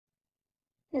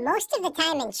Most of the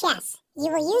time in chess, you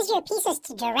will use your pieces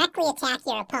to directly attack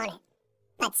your opponent.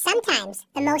 But sometimes,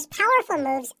 the most powerful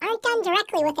moves aren't done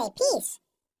directly with a piece,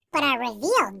 but are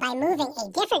revealed by moving a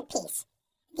different piece.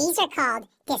 These are called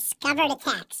discovered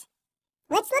attacks.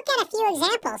 Let's look at a few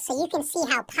examples so you can see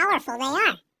how powerful they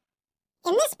are.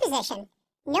 In this position,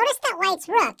 notice that white's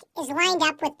rook is lined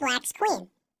up with black's queen.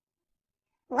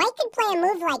 White could play a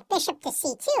move like bishop to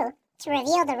c2 to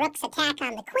reveal the rook's attack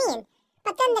on the queen,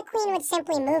 but then the queen would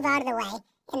simply move out of the way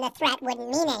and the threat wouldn't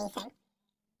mean anything.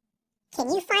 Can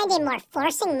you find a more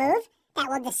forcing move that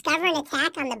will discover an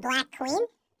attack on the black queen,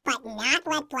 but not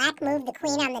let black move the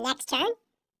queen on the next turn?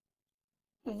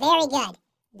 Very good.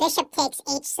 Bishop takes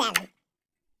h7.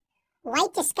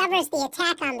 White discovers the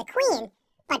attack on the queen,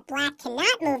 but black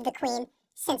cannot move the queen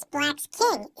since black's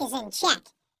king is in check.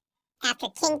 After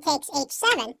king takes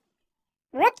h7,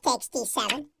 rook takes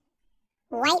d7,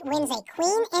 white wins a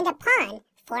queen and a pawn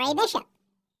for a bishop.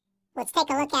 Let's take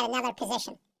a look at another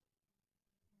position.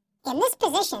 In this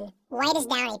position, white is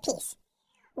down a piece.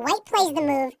 White plays the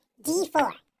move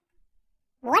d4.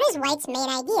 What is white's main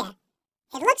idea?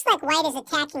 It looks like white is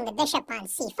attacking the bishop on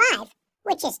c5,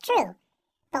 which is true,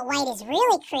 but white is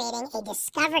really creating a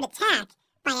discovered attack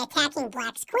by attacking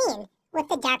black's queen with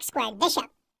the dark squared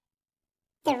bishop.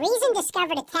 The reason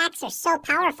discovered attacks are so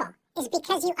powerful is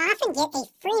because you often get a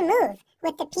free move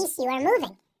with the piece you are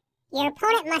moving. Your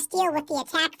opponent must deal with the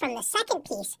attack from the second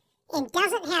piece and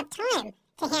doesn't have time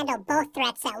to handle both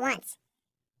threats at once.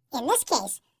 In this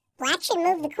case, black should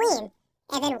move the queen,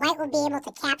 and then white will be able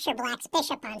to capture black's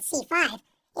bishop on c5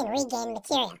 and regain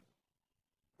material.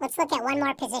 Let's look at one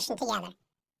more position together.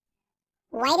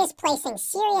 White is placing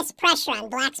serious pressure on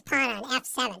black's pawn on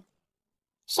f7.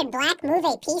 Should black move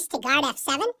a piece to guard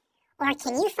f7, or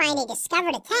can you find a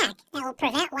discovered attack that will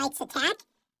prevent white's attack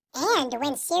and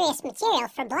win serious material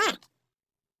for black?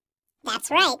 That's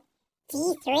right,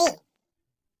 d3.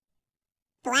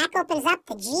 Black opens up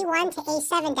the g1 to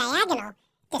a7 diagonal,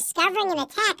 discovering an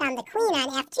attack on the queen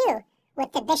on f2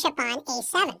 with the bishop on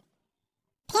a7,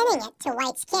 pinning it to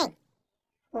white's king.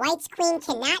 White's queen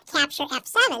cannot capture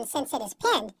f7 since it is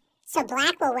pinned, so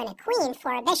black will win a queen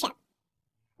for a bishop.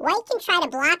 White can try to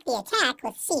block the attack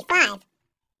with c5,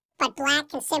 but black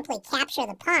can simply capture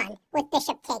the pawn with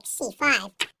bishop takes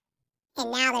c5,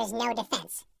 and now there's no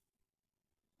defense.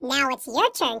 Now it's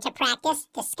your turn to practice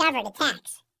discovered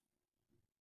attacks.